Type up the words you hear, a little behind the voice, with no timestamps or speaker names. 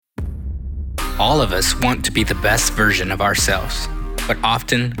All of us want to be the best version of ourselves, but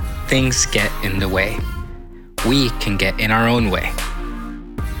often things get in the way. We can get in our own way.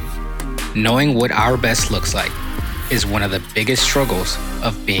 Knowing what our best looks like is one of the biggest struggles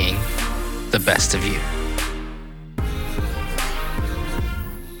of being the best of you.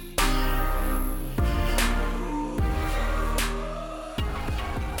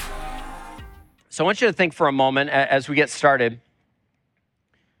 So I want you to think for a moment as we get started.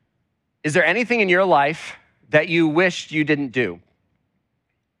 Is there anything in your life that you wished you didn't do?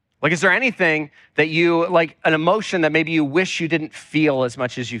 Like, is there anything that you, like an emotion that maybe you wish you didn't feel as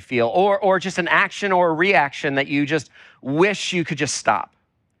much as you feel, or just an action or a reaction that you just wish you could just stop?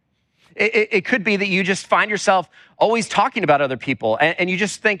 It could be that you just find yourself always talking about other people and you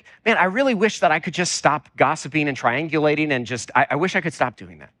just think, man, I really wish that I could just stop gossiping and triangulating and I wish I could stop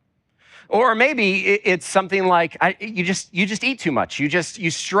doing that. Or maybe it's something like you just eat too much.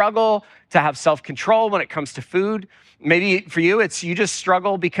 You struggle to have self-control when it comes to food. Maybe for you, it's you just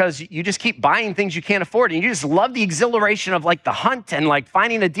struggle because you just keep buying things you can't afford. And you just love the exhilaration of like the hunt and like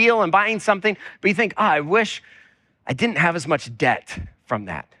finding a deal and buying something. But you think, I wish I didn't have as much debt from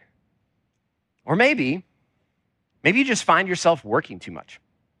that. Or maybe you just find yourself working too much.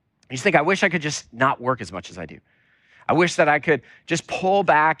 You just think, I wish I could just not work as much as I do. I wish that I could just pull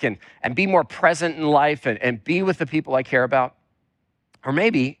back and be more present in life and be with the people I care about. Or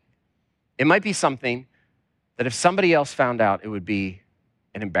maybe it might be something that if somebody else found out, it would be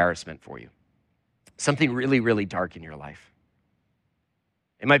an embarrassment for you. Something really, really dark in your life.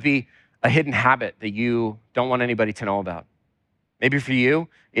 It might be a hidden habit that you don't want anybody to know about. Maybe for you,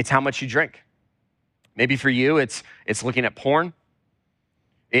 it's how much you drink. Maybe for you, it's looking at porn.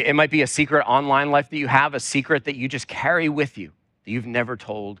 It might be a secret online life that you have, a secret that you just carry with you that you've never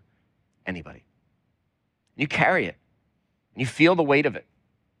told anybody. You carry it, and you feel the weight of it.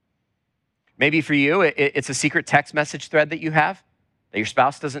 Maybe for you, it's a secret text message thread that you have that your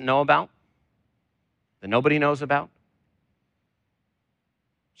spouse doesn't know about, that nobody knows about.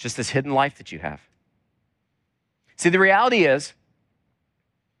 It's just this hidden life that you have. See, the reality is,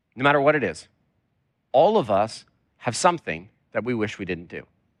 no matter what it is, all of us have something that we wish we didn't do.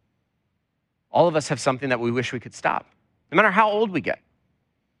 All of us have something that we wish we could stop, no matter how old we get.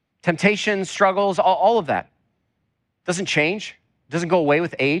 Temptations, struggles, all of that doesn't change, doesn't go away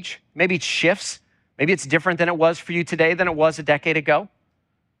with age. Maybe it shifts. Maybe it's different than it was for you today than it was a decade ago.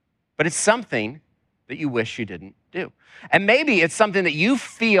 But it's something that you wish you didn't do. And maybe it's something that you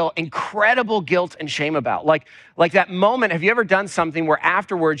feel incredible guilt and shame about. Like that moment, have you ever done something where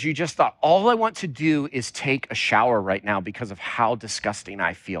afterwards you just thought, all I want to do is take a shower right now because of how disgusting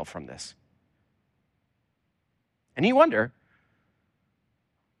I feel from this? And you wonder,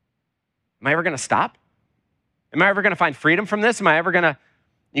 am I ever going to stop? Am I ever going to find freedom from this?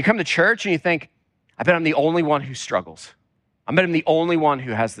 You come to church and you think, I bet I'm the only one who struggles. I bet I'm the only one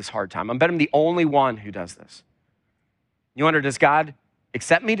who has this hard time. I bet I'm the only one who does this. You wonder, does God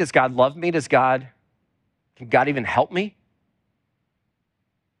accept me? Does God love me? Can God even help me?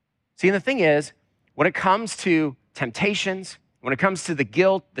 See, and the thing is, when it comes to temptations, when it comes to the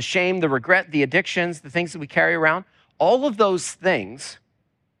guilt, the shame, the regret, the addictions, the things that we carry around, all of those things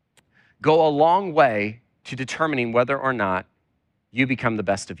go a long way to determining whether or not you become the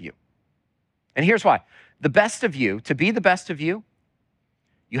best of you. And here's why. The best of you, to be the best of you,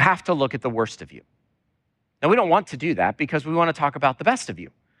 you have to look at the worst of you. Now, we don't want to do that because we want to talk about the best of you.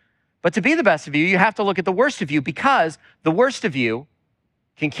 But to be the best of you, you have to look at the worst of you because the worst of you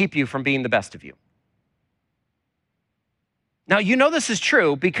can keep you from being the best of you. Now, you know this is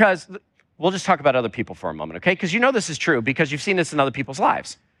true because, we'll just talk about other people for a moment, okay? Because you know this is true because you've seen this in other people's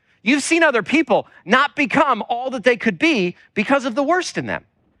lives. You've seen other people not become all that they could be because of the worst in them.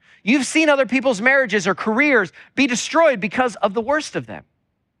 You've seen other people's marriages or careers be destroyed because of the worst of them.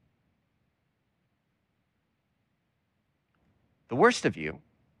 The worst of you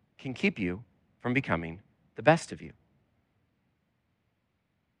can keep you from becoming the best of you.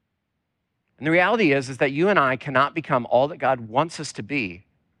 And the reality is that you and I cannot become all that God wants us to be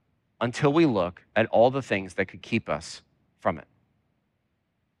until we look at all the things that could keep us from it.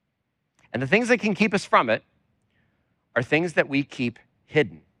 And the things that can keep us from it are things that we keep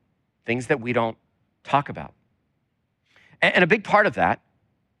hidden, things that we don't talk about. And a big part of that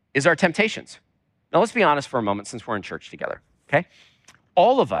is our temptations. Now, let's be honest for a moment since we're in church together, okay?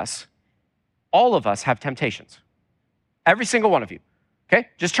 All of us have temptations. Every single one of you. Okay,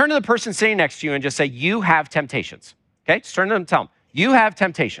 just turn to the person sitting next to you and just say, you have temptations. Okay, just turn to them and tell them, you have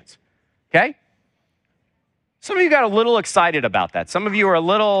temptations. Okay? Some of you got a little excited about that. Some of you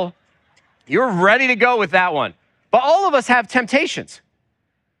are you're ready to go with that one. But all of us have temptations.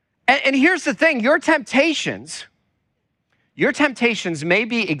 And here's the thing, your temptations may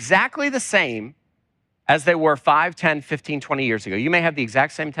be exactly the same as they were 5, 10, 15, 20 years ago. You may have the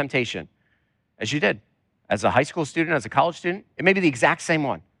exact same temptation as you did as a high school student, as a college student. It may be the exact same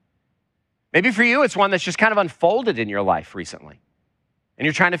one. Maybe for you, it's one that's just kind of unfolded in your life recently, and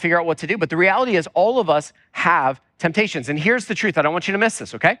you're trying to figure out what to do. But the reality is all of us have temptations. And here's the truth. I don't want you to miss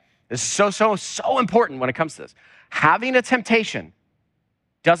this, okay? This is so important when it comes to this. Having a temptation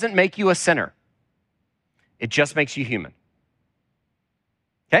doesn't make you a sinner. It just makes you human.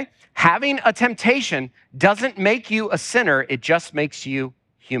 Okay? Having a temptation doesn't make you a sinner. It just makes you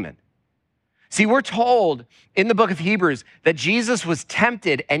human. See, we're told in the book of Hebrews that Jesus was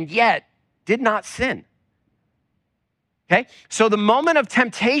tempted and yet did not sin. Okay? So the moment of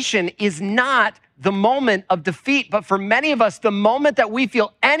temptation is not the moment of defeat, but for many of us, the moment that we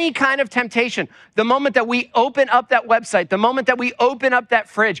feel any kind of temptation, the moment that we open up that website, the moment that we open up that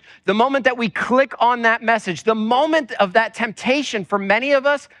fridge, the moment that we click on that message, the moment of that temptation, for many of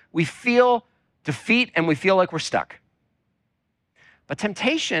us, we feel defeat and we feel like we're stuck. But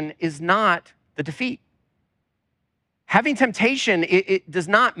temptation is not the defeat. Having temptation, it does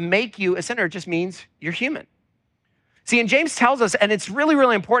not make you a sinner. It just means you're human. See, and James tells us, and it's really,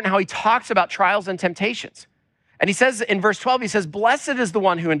 really important how he talks about trials and temptations. And he says in verse 12, he says, "Blessed is the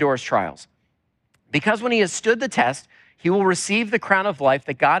one who endures trials, because when he has stood the test, he will receive the crown of life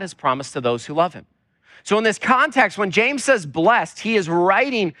that God has promised to those who love him." So in this context, when James says blessed, he is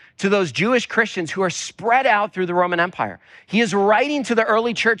writing to those Jewish Christians who are spread out through the Roman Empire. He is writing to the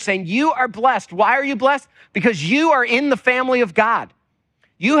early church saying, you are blessed. Why are you blessed? Because you are in the family of God.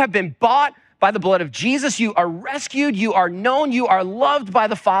 You have been bought by the blood of Jesus. You are rescued. You are known. You are loved by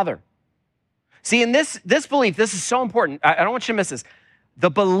the Father. See, in this belief, this is so important. I don't want you to miss this.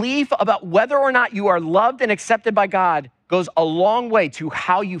 The belief about whether or not you are loved and accepted by God goes a long way to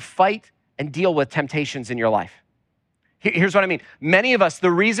how you fight and deal with temptations in your life. Here's what I mean. Many of us,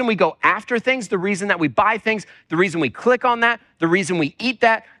 the reason we go after things, the reason that we buy things, the reason we click on that, the reason we eat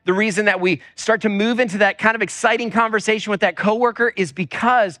that, the reason that we start to move into that kind of exciting conversation with that coworker is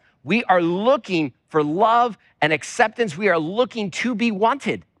because we are looking for love and acceptance. We are looking to be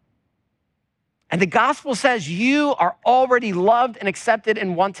wanted. And the gospel says you are already loved and accepted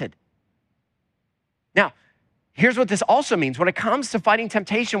and wanted. Now, here's what this also means. When it comes to fighting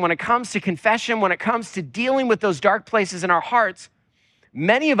temptation, when it comes to confession, when it comes to dealing with those dark places in our hearts,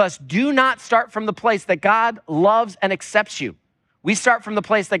 many of us do not start from the place that God loves and accepts you. We start from the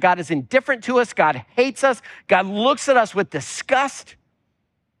place that God is indifferent to us, God hates us, God looks at us with disgust.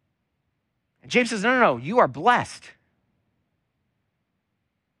 And James says, no, you are blessed.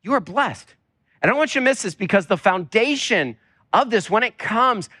 You are blessed. And I don't want you to miss this because the foundation of this, when it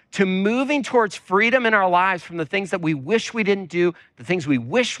comes to moving towards freedom in our lives from the things that we wish we didn't do, the things we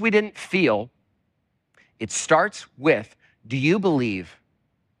wish we didn't feel, it starts with, do you believe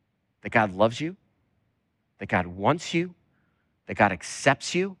that God loves you, that God wants you, that God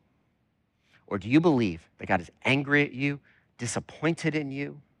accepts you? Or do you believe that God is angry at you, disappointed in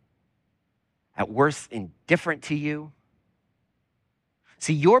you, at worst indifferent to you?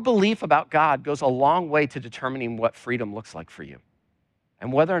 See, your belief about God goes a long way to determining what freedom looks like for you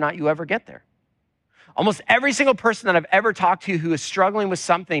and whether or not you ever get there. Almost every single person that I've ever talked to who is struggling with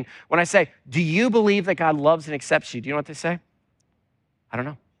something, when I say, do you believe that God loves and accepts you? Do you know what they say? I don't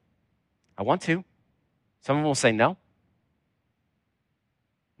know. I want to. Some of them will say no.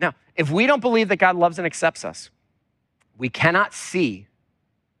 Now, if we don't believe that God loves and accepts us, we cannot see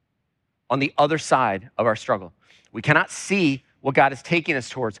on the other side of our struggle. We cannot see what God is taking us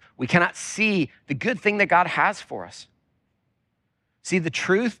towards. We cannot see the good thing that God has for us. See, the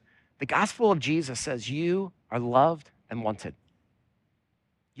truth, the gospel of Jesus says you are loved and wanted.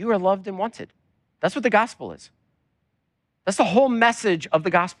 You are loved and wanted. That's what the gospel is. That's the whole message of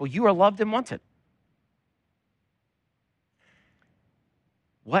the gospel. You are loved and wanted.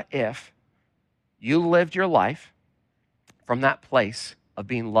 What if you lived your life from that place of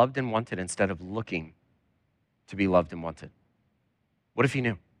being loved and wanted instead of looking to be loved and wanted? What if you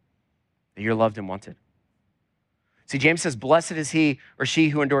knew that you're loved and wanted? See, James says, blessed is he or she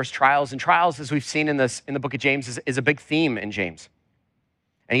who endures trials. And trials, as we've seen in the book of James, is a big theme in James.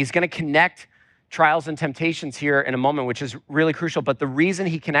 And he's going to connect trials and temptations here in a moment, which is really crucial. But the reason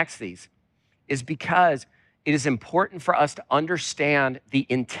he connects these is because it is important for us to understand the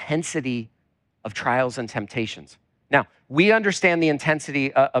intensity of trials and temptations. Now, we understand the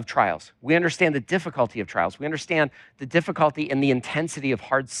intensity of trials. We understand the difficulty of trials. We understand the difficulty and the intensity of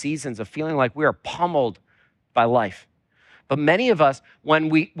hard seasons, of feeling like we are pummeled by life. But many of us, when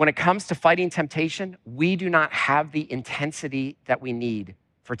it comes to fighting temptation, we do not have the intensity that we need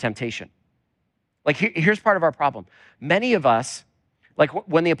for temptation. Like, here's part of our problem. Many of us, like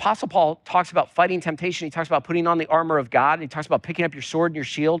when the Apostle Paul talks about fighting temptation, he talks about putting on the armor of God, and he talks about picking up your sword and your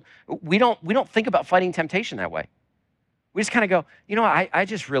shield. We don't think about fighting temptation that way. We just kind of go, I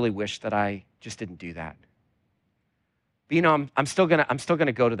just really wish that I just didn't do that. But I'm still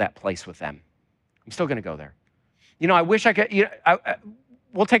gonna go to that place with them. I'm still gonna go there. I wish I could.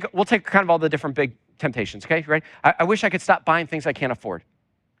 We'll take kind of all the different big temptations. Okay, right? I wish I could stop buying things I can't afford.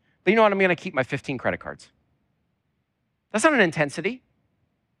 But you know what? I'm gonna keep my 15 credit cards. That's not an intensity.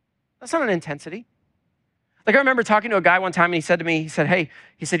 That's not an intensity. Like I remember talking to a guy one time, and he said to me,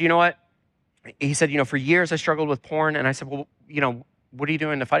 you know what? He said, for years I struggled with porn, and I said, well, what are you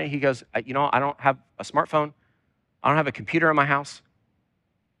doing to fight it? He goes, I don't have a smartphone. I don't have a computer in my house.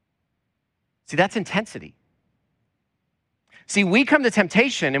 See, that's intensity. See, we come to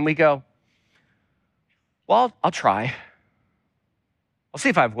temptation and we go, well, I'll try. I'll see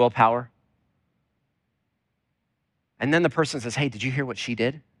if I have willpower. And then the person says, hey, did you hear what she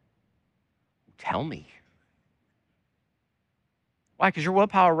did? Tell me. Why? Because your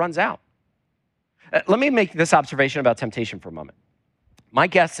willpower runs out. Let me make this observation about temptation for a moment. My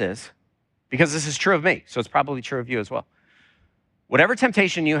guess is, because this is true of me, so it's probably true of you as well, whatever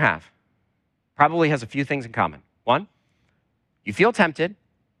temptation you have probably has a few things in common. One, you feel tempted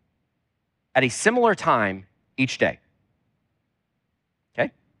at a similar time each day.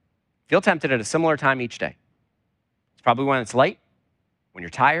 Okay? Feel tempted at a similar time each day. It's probably when it's late, when you're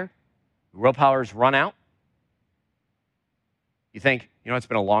tired, your willpower's run out. You think, it's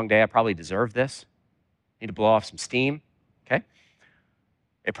been a long day, I probably deserve this. Need to blow off some steam, okay?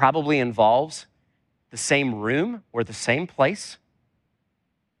 It probably involves the same room or the same place,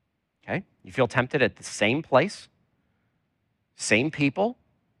 okay? You feel tempted at the same place, same people,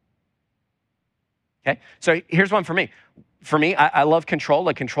 okay? So here's one for me. For me, I love control.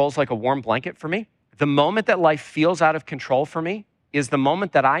 Like control's like a warm blanket for me. The moment that life feels out of control for me is the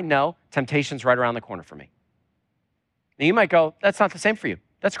moment that I know temptation's right around the corner for me. Now you might go, that's not the same for you.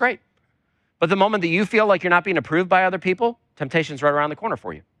 That's great. But the moment that you feel like you're not being approved by other people, temptation's right around the corner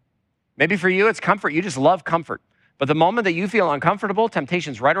for you. Maybe for you, it's comfort. You just love comfort. But the moment that you feel uncomfortable,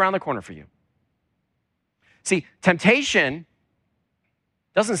 temptation's right around the corner for you. See, temptation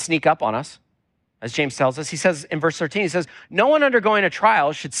doesn't sneak up on us, as James tells us. He says in verse 13, he says, no one undergoing a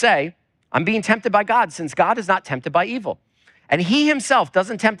trial should say, I'm being tempted by God, since God is not tempted by evil. And he himself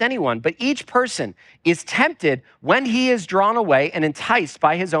doesn't tempt anyone, but each person is tempted when he is drawn away and enticed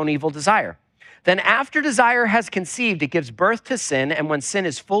by his own evil desire. Then after desire has conceived, it gives birth to sin, and when sin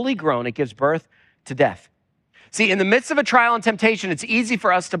is fully grown, it gives birth to death. See, in the midst of a trial and temptation, it's easy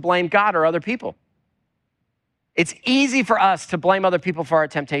for us to blame God or other people. It's easy for us to blame other people for our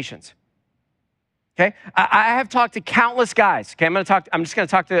temptations. Okay? I have talked to countless guys. Okay, I'm just going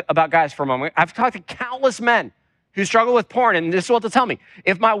to talk about guys for a moment. I've talked to countless men who struggle with porn, and this is what they'll tell me.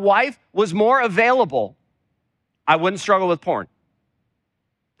 If my wife was more available, I wouldn't struggle with porn.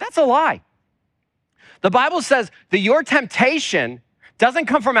 That's a lie. The Bible says that your temptation doesn't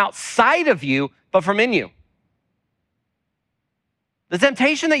come from outside of you, but from in you. The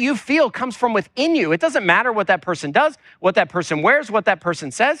temptation that you feel comes from within you. It doesn't matter what that person does, what that person wears, what that person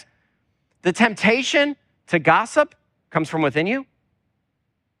says. The temptation to gossip comes from within you.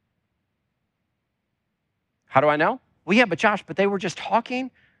 How do I know? Well, yeah, but Josh, they were just talking,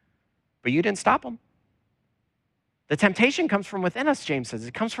 but you didn't stop them. The temptation comes from within us, James says.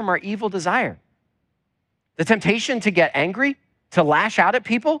 It comes from our evil desire. The temptation to get angry, to lash out at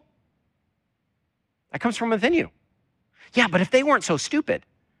people, that comes from within you. Yeah, but if they weren't so stupid,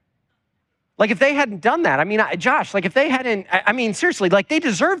 like if they hadn't done that, Josh, like if they hadn't, seriously, like they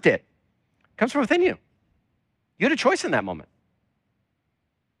deserved it. It comes from within you. You had a choice in that moment.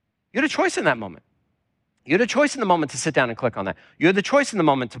 You had a choice in that moment. You had a choice in the moment to sit down and click on that. You had the choice in the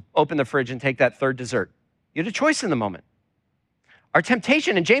moment to open the fridge and take that third dessert. You had a choice in the moment. Our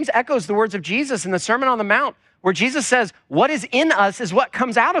temptation, and James echoes the words of Jesus in the Sermon on the Mount, where Jesus says, what is in us is what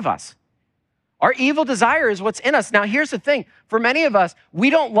comes out of us. Our evil desire is what's in us. Now, here's the thing. For many of us, we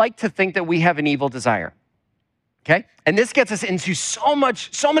don't like to think that we have an evil desire, okay? And this gets us into so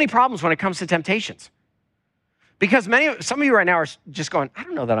many problems when it comes to temptations. Because some of you right now are just going, I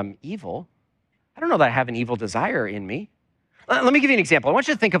don't know that I'm evil. I don't know that I have an evil desire in me. Let me give you an example. I want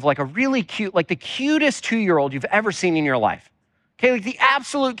you to think of like a really cute, like the cutest 2-year-old you've ever seen in your life. Okay, like the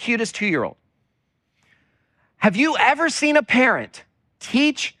absolute cutest 2-year-old. Have you ever seen a parent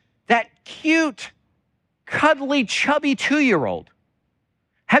teach that cute, cuddly, chubby 2-year-old?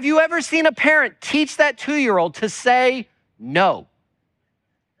 Have you ever seen a parent teach that 2-year-old to say no?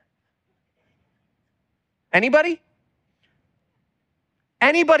 Anybody?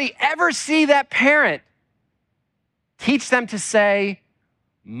 Anybody ever see that parent teach them to say,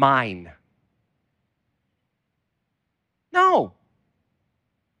 mine? No.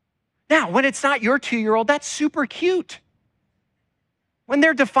 Now, when it's not your 2-year-old, that's super cute. When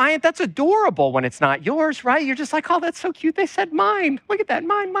they're defiant, that's adorable when it's not yours, right? You're just like, oh, that's so cute. They said mine. Look at that,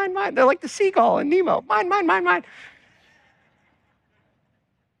 mine, mine, mine. They're like the seagull and Nemo. Mine, mine, mine, mine.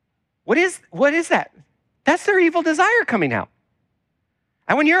 What is that? That's their evil desire coming out.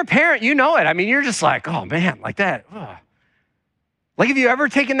 And when you're a parent, you know it. I mean, you're just like, oh man, like that. Ugh. Like, have you ever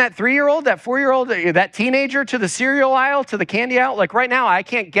taken that 3-year-old, that 4-year-old, that teenager to the cereal aisle, to the candy aisle? Like right now, I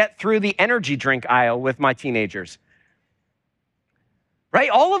can't get through the energy drink aisle with my teenagers. Right?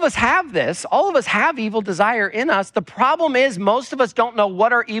 All of us have this. All of us have evil desire in us. The problem is most of us don't know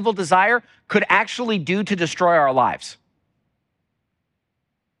what our evil desire could actually do to destroy our lives.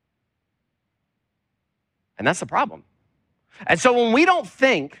 And that's the problem. And so when we don't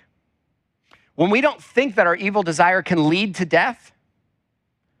think that our evil desire can lead to death,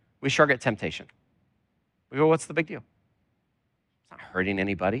 we shrug at temptation. We go, what's the big deal? It's not hurting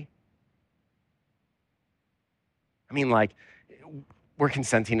anybody. I mean, like, we're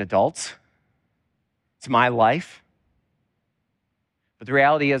consenting adults. It's my life. But the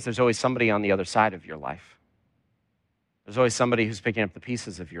reality is there's always somebody on the other side of your life. There's always somebody who's picking up the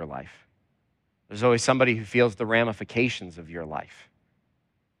pieces of your life. There's always somebody who feels the ramifications of your life.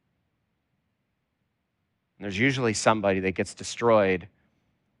 And there's usually somebody that gets destroyed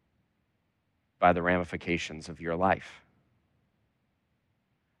by the ramifications of your life.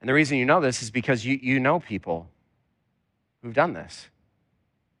 And the reason you know this is because you know people who've done this.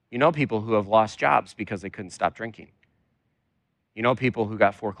 You know people who have lost jobs because they couldn't stop drinking. You know people who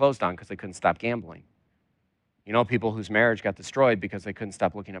got foreclosed on because they couldn't stop gambling. You know people whose marriage got destroyed because they couldn't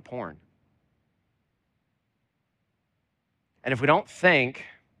stop looking at porn. And if we don't think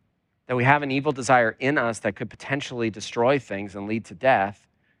that we have an evil desire in us that could potentially destroy things and lead to death,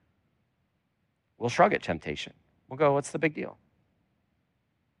 we'll shrug at temptation. We'll go, what's the big deal?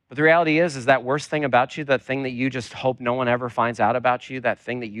 But the reality is that worst thing about you, that thing that you just hope no one ever finds out about you, that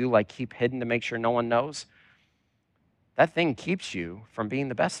thing that you like keep hidden to make sure no one knows, that thing keeps you from being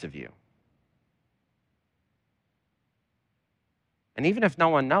the best of you. And even if no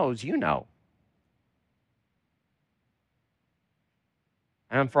one knows, you know.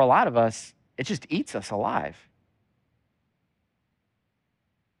 And for a lot of us, it just eats us alive.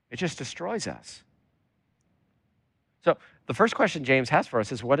 It just destroys us. So the first question James has for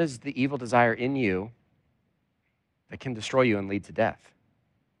us is, what is the evil desire in you that can destroy you and lead to death?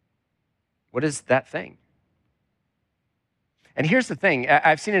 What is that thing? And here's the thing.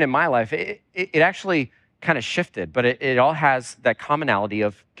 I've seen it in my life. It actually kind of shifted, but it all has that commonality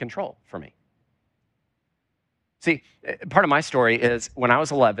of control for me. See, part of my story is when I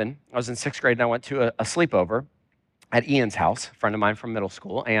was 11, I was in 6th grade and I went to a sleepover at Ian's house, a friend of mine from middle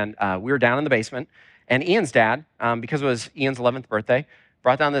school, and we were down in the basement. And Ian's dad, because it was Ian's 11th birthday,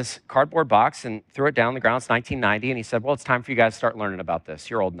 brought down this cardboard box and threw it down on the ground. It's 1990, and he said, well, it's time for you guys to start learning about this.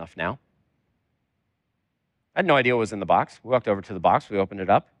 You're old enough now. I had no idea what was in the box. We walked over to the box. We opened it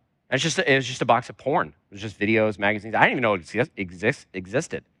up. And it was just a box of porn. It was just videos, magazines. I didn't even know it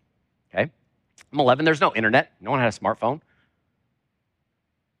existed. Okay? I'm 11. There's no internet. No one had a smartphone.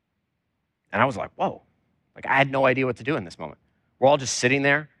 And I was like, whoa. Like, I had no idea what to do in this moment. We're all just sitting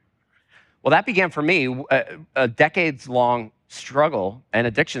there. Well, that began for me a decades-long struggle and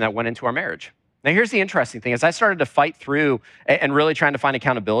addiction that went into our marriage. Now, here's the interesting thing. As I started to fight through and really trying to find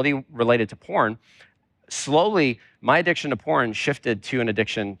accountability related to porn, slowly, my addiction to porn shifted to an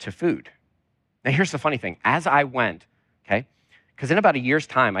addiction to food. Now, here's the funny thing. As I went, okay, because in about a year's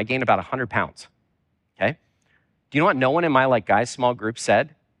time, I gained about 100 pounds, okay? Do you know what no one in my, guys' small group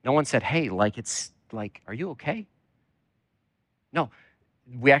said? No one said, hey, are you okay? No.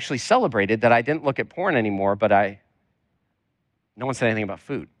 We actually celebrated that I didn't look at porn anymore, but no one said anything about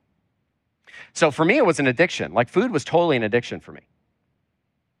food. So for me, it was an addiction. Food was totally an addiction for me.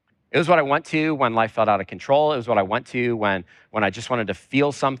 It was what I went to when life felt out of control. It was what I went to when I just wanted to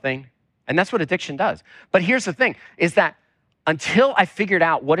feel something. And that's what addiction does. But here's the thing, is that until I figured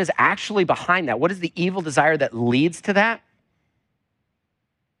out what is actually behind that, what is the evil desire that leads to that,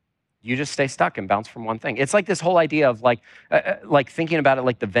 you just stay stuck and bounce from one thing. It's like this whole idea of thinking about it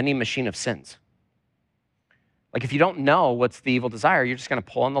like the vending machine of sins. Like if you don't know what's the evil desire, you're just going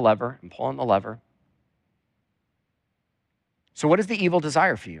to pull on the lever and pull on the lever. So what is the evil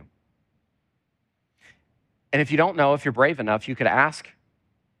desire for you? And if you don't know, if you're brave enough, you could ask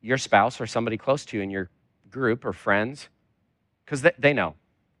your spouse or somebody close to you in your group or friends, because they know.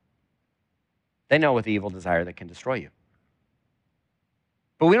 They know what the evil desire that can destroy you.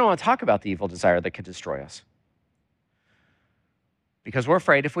 But we don't want to talk about the evil desire that could destroy us. Because we're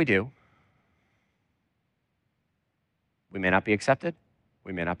afraid if we do, we may not be accepted,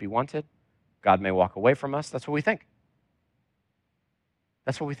 we may not be wanted, God may walk away from us. That's what we think.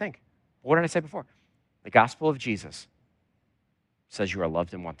 That's what we think. What did I say before? The gospel of Jesus says you are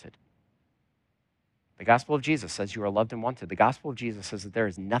loved and wanted. The gospel of Jesus says you are loved and wanted. The gospel of Jesus says that there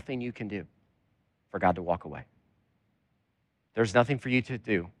is nothing you can do for God to walk away. There's nothing for you to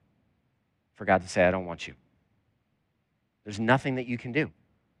do for God to say, I don't want you. There's nothing that you can do.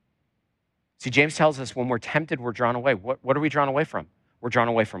 See, James tells us when we're tempted, we're drawn away. What are we drawn away from? We're drawn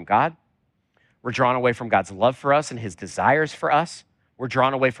away from God. We're drawn away from God's love for us and his desires for us. We're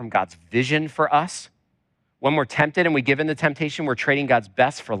drawn away from God's vision for us. When we're tempted and we give in to temptation, we're trading God's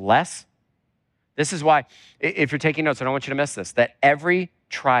best for less. This is why, if you're taking notes, I don't want you to miss this, that every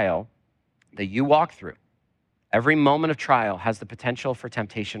trial that you walk through, every moment of trial has the potential for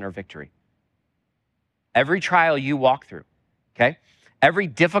temptation or victory. Every trial you walk through, okay? Every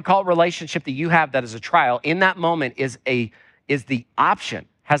difficult relationship that you have that is a trial, in that moment is the option,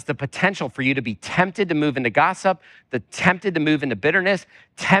 has the potential for you to be tempted to move into gossip, tempted to move into bitterness,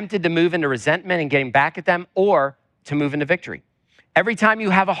 tempted to move into resentment and getting back at them, or to move into victory. Every time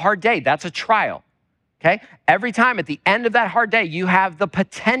you have a hard day, that's a trial, okay? Every time at the end of that hard day, you have the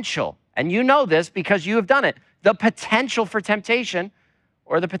potential, and you know this because you have done it, the potential for temptation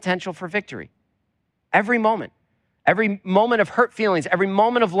or the potential for victory. Every moment of hurt feelings, every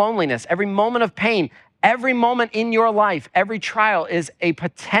moment of loneliness, every moment of pain, every moment in your life, every trial is a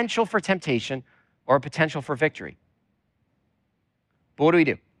potential for temptation or a potential for victory. But what do we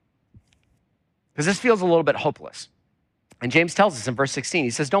do? Because this feels a little bit hopeless. And James tells us in verse 16,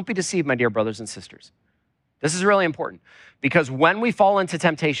 he says, don't be deceived, my dear brothers and sisters. This is really important because when we fall into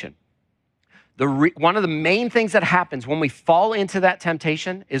temptation, one of the main things that happens when we fall into that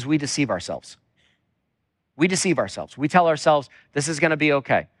temptation is we deceive ourselves. We deceive ourselves. We tell ourselves, this is going to be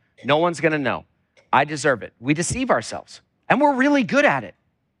okay. No one's going to know. I deserve it. We deceive ourselves. And we're really good at it.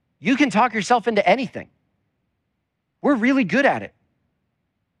 You can talk yourself into anything. We're really good at it.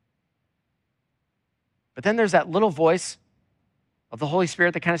 But then there's that little voice of the Holy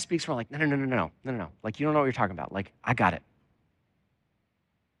Spirit that kind of speaks. We're like, no. Like, you don't know what you're talking about. Like, I got it.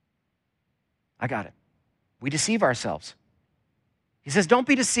 I got it. We deceive ourselves. He says, don't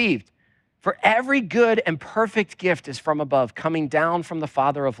be deceived. For every good and perfect gift is from above, coming down from the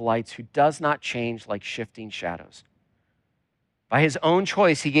Father of lights, who does not change like shifting shadows. By his own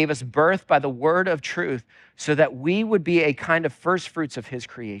choice, he gave us birth by the word of truth so that we would be a kind of first fruits of his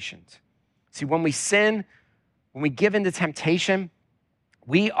creations. See, when we sin, when we give into temptation,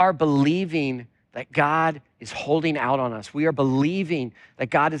 we are believing that God is holding out on us. We are believing that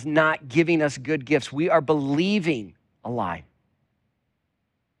God is not giving us good gifts. We are believing a lie.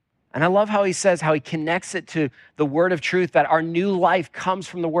 And I love how he says, how he connects it to the word of truth, that our new life comes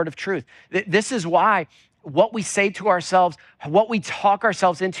from the word of truth. This is why what we say to ourselves, what we talk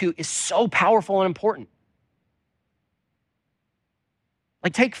ourselves into is so powerful and important.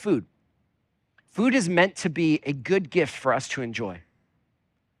 Like take food. Food is meant to be a good gift for us to enjoy.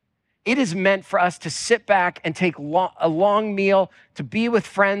 It is meant for us to sit back and take a long meal, to be with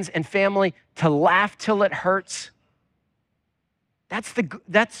friends and family, to laugh till it hurts.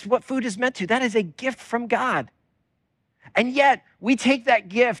 That's what food is meant to. That is a gift from God. And yet, we take that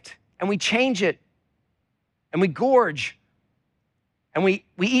gift and we change it and we gorge and we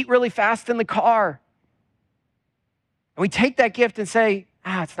eat really fast in the car. And we take that gift and say,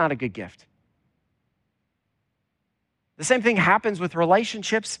 it's not a good gift. The same thing happens with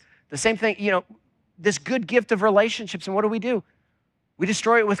relationships. The same thing, this good gift of relationships. And what do? We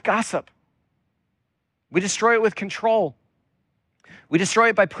destroy it with gossip. We destroy it with control. We destroy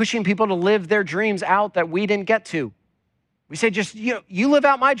it by pushing people to live their dreams out that we didn't get to. We say, you live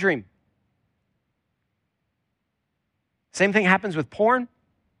out my dream. Same thing happens with porn.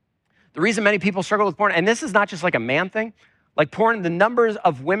 The reason many people struggle with porn, and this is not just like a man thing, like porn, the numbers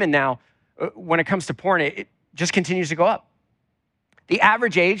of women now, when it comes to porn, it just continues to go up. The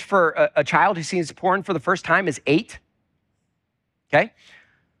average age for a child who sees porn for the first time is 8. Okay?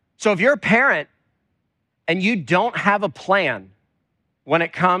 So if you're a parent and you don't have a plan when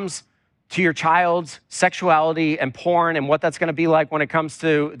it comes to your child's sexuality and porn and what that's going to be like when it comes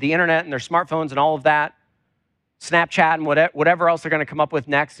to the internet and their smartphones and all of that, Snapchat and whatever else they're going to come up with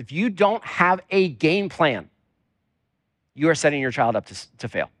next, if you don't have a game plan, you are setting your child up to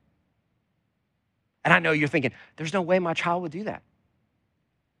fail. And I know you're thinking, there's no way my child would do that.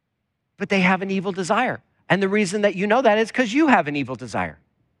 But they have an evil desire. And the reason that you know that is because you have an evil desire.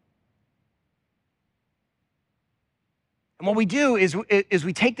 And what we do is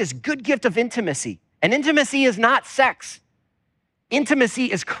we take this good gift of intimacy, and intimacy is not sex.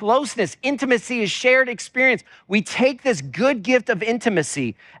 Intimacy is closeness. Intimacy is shared experience. We take this good gift of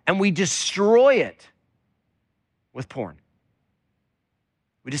intimacy and we destroy it with porn.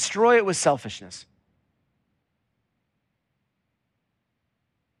 We destroy it with selfishness.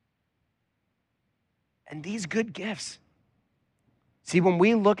 And these good gifts. See, when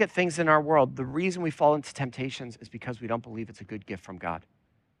we look at things in our world, the reason we fall into temptations is because we don't believe it's a good gift from God.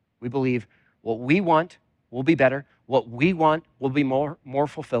 We believe what we want will be better. What we want will be more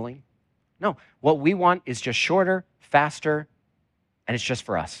fulfilling. No, what we want is just shorter, faster, and it's just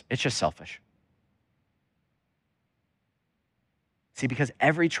for us. It's just selfish. See, because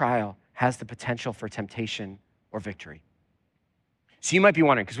every trial has the potential for temptation or victory. So you might be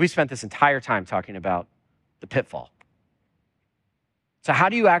wondering, because we spent this entire time talking about the pitfall. So how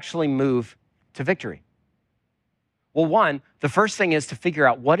do you actually move to victory? Well, one, the first thing is to figure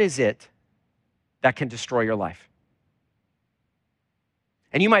out what is it that can destroy your life.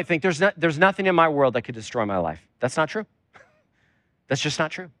 And you might think there's nothing in my world that could destroy my life. That's not true. That's just not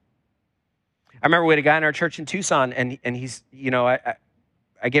true. I remember we had a guy in our church in Tucson, and he's,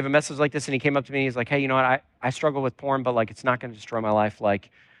 I gave a message like this, and he came up to me, and he's like, hey, you know what, I struggle with porn, but it's not gonna destroy my life.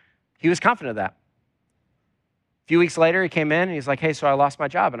 He was confident of that. A few weeks later, he came in, and he's like, hey, so I lost my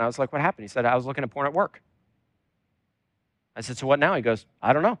job. And I was like, what happened? He said, I was looking at porn at work. I said, so what now? He goes,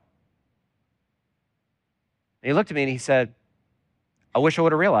 I don't know. And he looked at me and he said, I wish I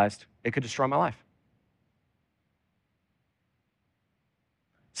would have realized it could destroy my life.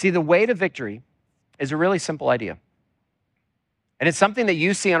 See, the way to victory is a really simple idea. And it's something that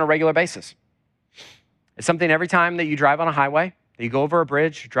you see on a regular basis. It's something every time that you drive on a highway, that you go over a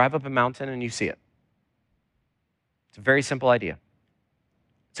bridge, drive up a mountain, and you see it. It's a very simple idea.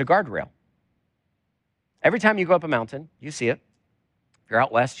 It's a guardrail. Every time you go up a mountain, you see it. If you're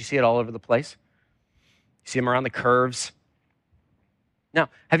out west, you see it all over the place. You see them around the curves. Now,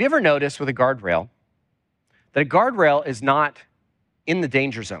 have you ever noticed with a guardrail that a guardrail is not in the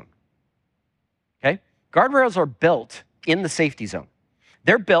danger zone? Okay? Guardrails are built in the safety zone.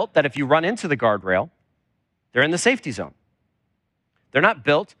 They're built that if you run into the guardrail, they're in the safety zone. They're not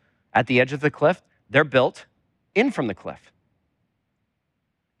built at the edge of the cliff. They're built in from the cliff.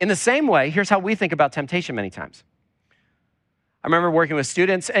 In the same way, here's how we think about temptation many times. I remember working with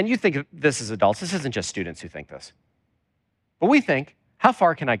students, and you think of this as adults. This isn't just students who think this. But we think, how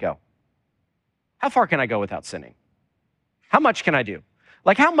far can I go? How far can I go without sinning? How much can I do?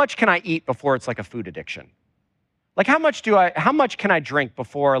 How much can I eat before it's like a food addiction? How much can I drink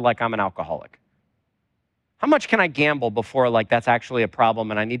before I'm an alcoholic? How much can I gamble before that's actually a problem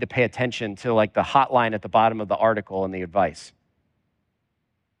and I need to pay attention to the hotline at the bottom of the article and the advice?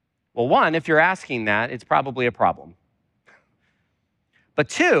 Well, one, if you're asking that, it's probably a problem. But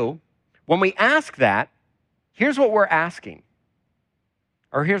two, when we ask that, here's what we're asking,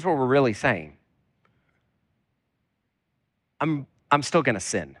 or here's what we're really saying. I'm still gonna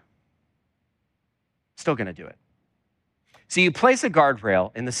sin. Still gonna do it. So you place a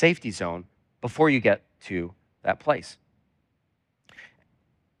guardrail in the safety zone before you get to that place.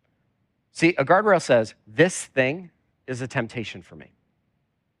 See, a guardrail says, this thing is a temptation for me.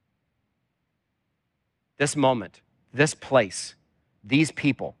 This moment, this place, these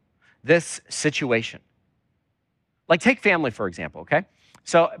people, this situation. Take family, for example, okay?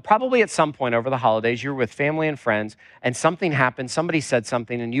 So probably at some point over the holidays, you were with family and friends, and something happened, somebody said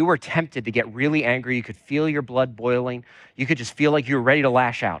something, and you were tempted to get really angry. You could feel your blood boiling. You could just feel like you were ready to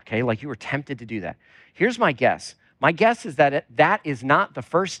lash out, okay? You were tempted to do that. Here's my guess. My guess is that that is not the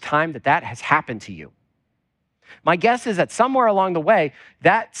first time that has happened to you. My guess is that somewhere along the way,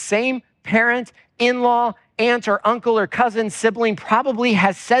 that same parent, in-law, aunt or uncle or cousin, sibling probably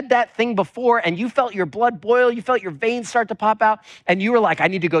has said that thing before, and you felt your blood boil, you felt your veins start to pop out, and you were like, I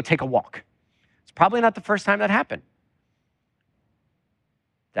need to go take a walk. It's probably not the first time that happened.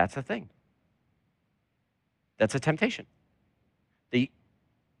 That's a thing. That's a temptation.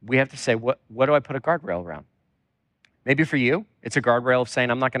 We have to say, what do I put a guardrail around? Maybe for you, it's a guardrail of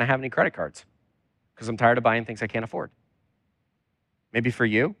saying, I'm not going to have any credit cards because I'm tired of buying things I can't afford. Maybe for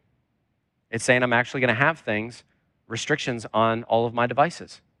you, it's saying I'm actually going to have restrictions on all of my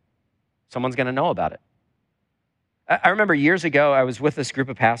devices. Someone's going to know about it. I remember years ago, I was with this group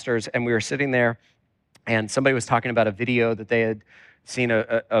of pastors, and we were sitting there, and somebody was talking about a video that they had seen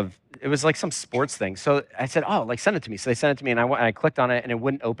it was some sports thing. So I said, send it to me. So they sent it to me, and I clicked on it, and it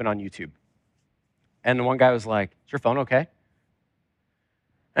wouldn't open on YouTube. And the one guy was like, is your phone okay?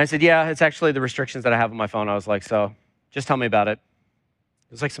 And I said, yeah, it's actually the restrictions that I have on my phone. I was like, so just tell me about it.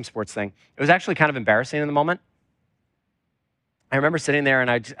 It was some sports thing. It was actually kind of embarrassing in the moment. I remember sitting there and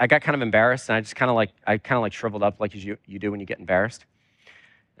I got kind of embarrassed, and I kind of like shriveled up like you do when you get embarrassed.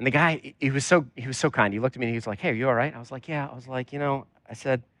 And the guy, he was so kind. He looked at me and he was like, "Hey, are you all right?" I was like, "Yeah." I was like, I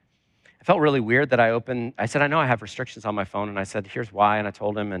said, I felt really weird that I said, "I know I have restrictions on my phone." And I said, "Here's why." And I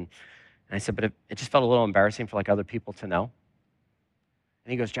told him, and I said, "But it just felt a little embarrassing for like other people to know."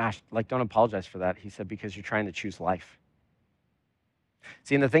 And he goes, "Josh, like, don't apologize for that." He said, "Because you're trying to choose life."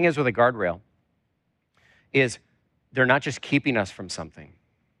 See, and the thing is with a guardrail is they're not just keeping us from something,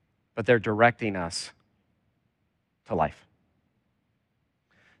 but they're directing us to life.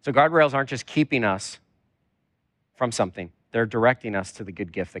 So guardrails aren't just keeping us from something, they're directing us to the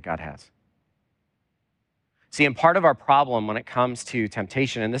good gift that God has. See, and part of our problem when it comes to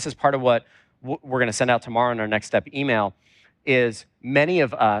temptation, and this is part of what we're going to send out tomorrow in our next step email, is many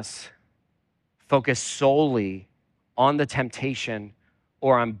of us focus solely on the temptation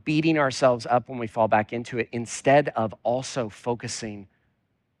or on beating ourselves up when we fall back into it, instead of also focusing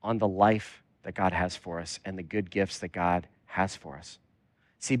on the life that God has for us and the good gifts that God has for us.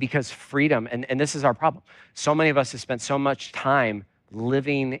 See, because freedom, and this is our problem. So many of us have spent so much time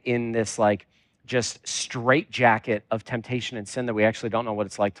living in this like just straitjacket of temptation and sin that we actually don't know what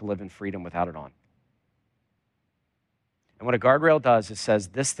it's like to live in freedom without it on. And what a guardrail does is says,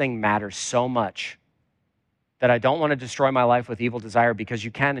 this thing matters so much that I don't want to destroy my life with evil desire, because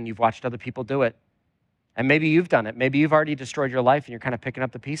you can, and you've watched other people do it. And maybe you've done it. Maybe you've already destroyed your life and you're kind of picking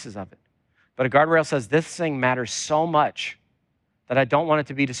up the pieces of it. But a guardrail says, this thing matters so much that I don't want it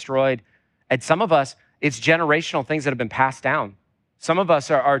to be destroyed. And some of us, it's generational things that have been passed down. Some of us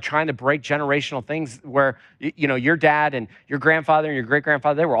are trying to break generational things where, your dad and your grandfather and your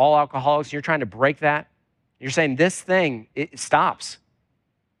great-grandfather, they were all alcoholics, and you're trying to break that. You're saying this thing, it stops.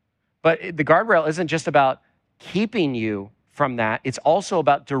 But the guardrail isn't just about keeping you from that. It's also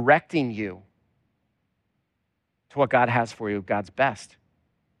about directing you to what God has for you, God's best.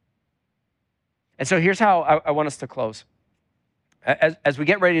 And so here's how I want us to close. As we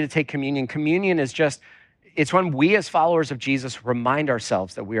get ready to take communion, communion is it's when we as followers of Jesus remind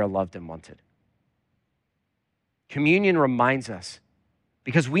ourselves that we are loved and wanted. Communion reminds us,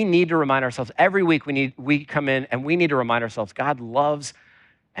 because we need to remind ourselves every week. We come in and we need to remind ourselves God loves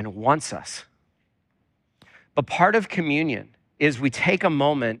and wants us. But part of communion is we take a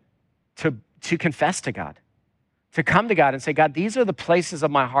moment to confess to God, to come to God and say, God, these are the places of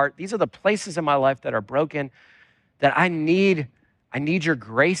my heart. These are the places in my life that are broken, that I need your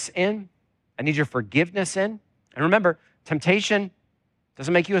grace in. I need your forgiveness in. And remember, temptation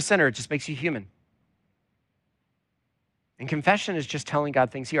doesn't make you a sinner. It just makes you human. And confession is just telling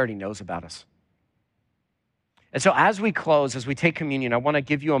God things he already knows about us. And so as we close, as we take communion, I want to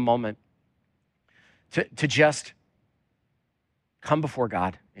give you a moment to just come before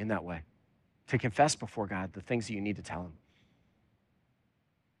God in that way, to confess before God the things that you need to tell him.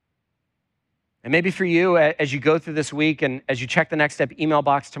 And maybe for you, as you go through this week and as you check the Next Step email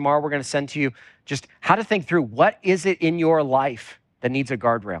box tomorrow, we're going to send to you just how to think through what is it in your life that needs a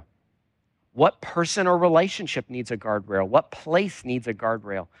guardrail? What person or relationship needs a guardrail? What place needs a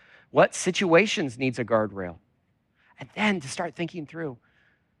guardrail? What situations needs a guardrail? And then to start thinking through,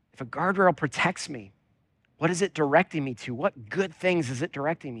 if a guardrail protects me, what is it directing me to? What good things is it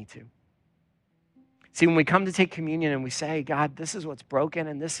directing me to? See, when we come to take communion and we say, God, this is what's broken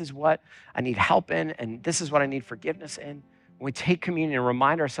and this is what I need help in and this is what I need forgiveness in. When we take communion and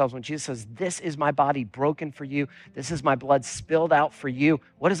remind ourselves when Jesus says, this is my body broken for you, this is my blood spilled out for you,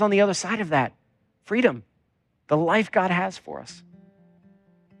 what is on the other side of that? Freedom, the life God has for us.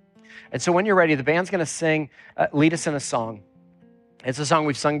 And so when you're ready, the band's going to lead us in a song. It's a song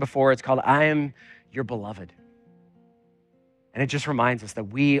we've sung before. It's called I Am Your Beloved. And it just reminds us that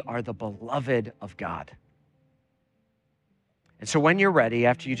we are the beloved of God. And so when you're ready,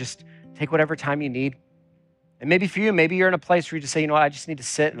 after you just take whatever time you need, and maybe for you, maybe you're in a place where you just say, I just need to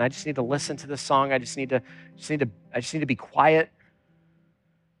sit and I just need to listen to this song. I just need to be quiet.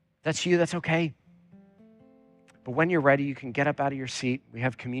 That's you, that's okay. But when you're ready, you can get up out of your seat. We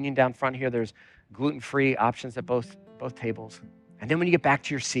have communion down front here. There's gluten-free options at both tables. And then when you get back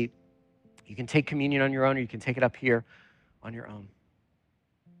to your seat, you can take communion on your own or you can take it up here on your own.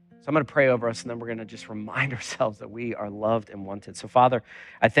 So I'm going to pray over us, and then we're going to just remind ourselves that we are loved and wanted. So Father,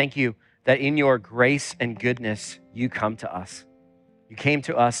 I thank you that in your grace and goodness, you come to us. You came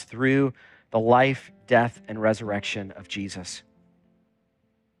to us through the life, death, and resurrection of Jesus.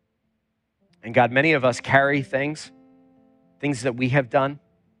 And God, many of us carry things that we have done,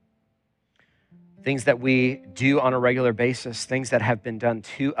 things that we do on a regular basis, things that have been done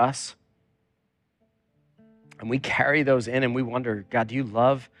to us. And we carry those in and we wonder, God, do you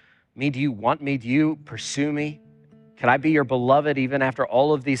love me? Do you want me? Do you pursue me? Can I be your beloved even after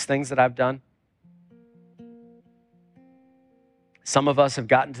all of these things that I've done? Some of us have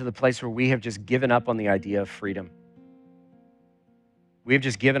gotten to the place where we have just given up on the idea of freedom. We have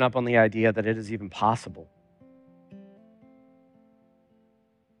just given up on the idea that it is even possible.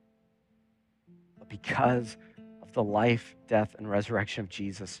 But because of the life, death, and resurrection of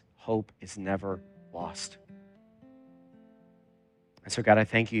Jesus, hope is never lost. And so, God, I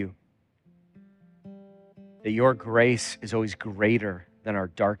thank you that your grace is always greater than our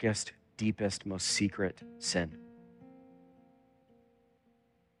darkest, deepest, most secret sin.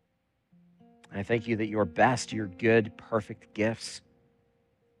 And I thank you that your best, your good, perfect gifts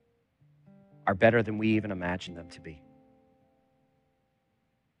are better than we even imagine them to be.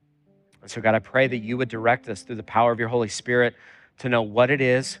 And so, God, I pray that you would direct us through the power of your Holy Spirit to know what it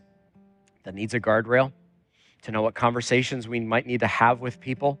is that needs a guardrail, to know what conversations we might need to have with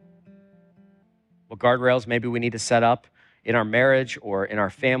people, what guardrails maybe we need to set up in our marriage or in our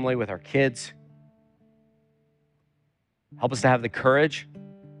family with our kids. Help us to have the courage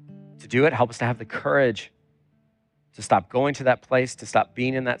to do it. Help us to have the courage to stop going to that place, to stop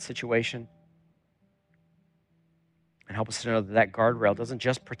being in that situation. And help us to know that that guardrail doesn't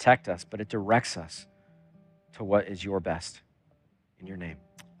just protect us, but it directs us to what is your best. In your name,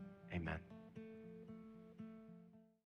 amen.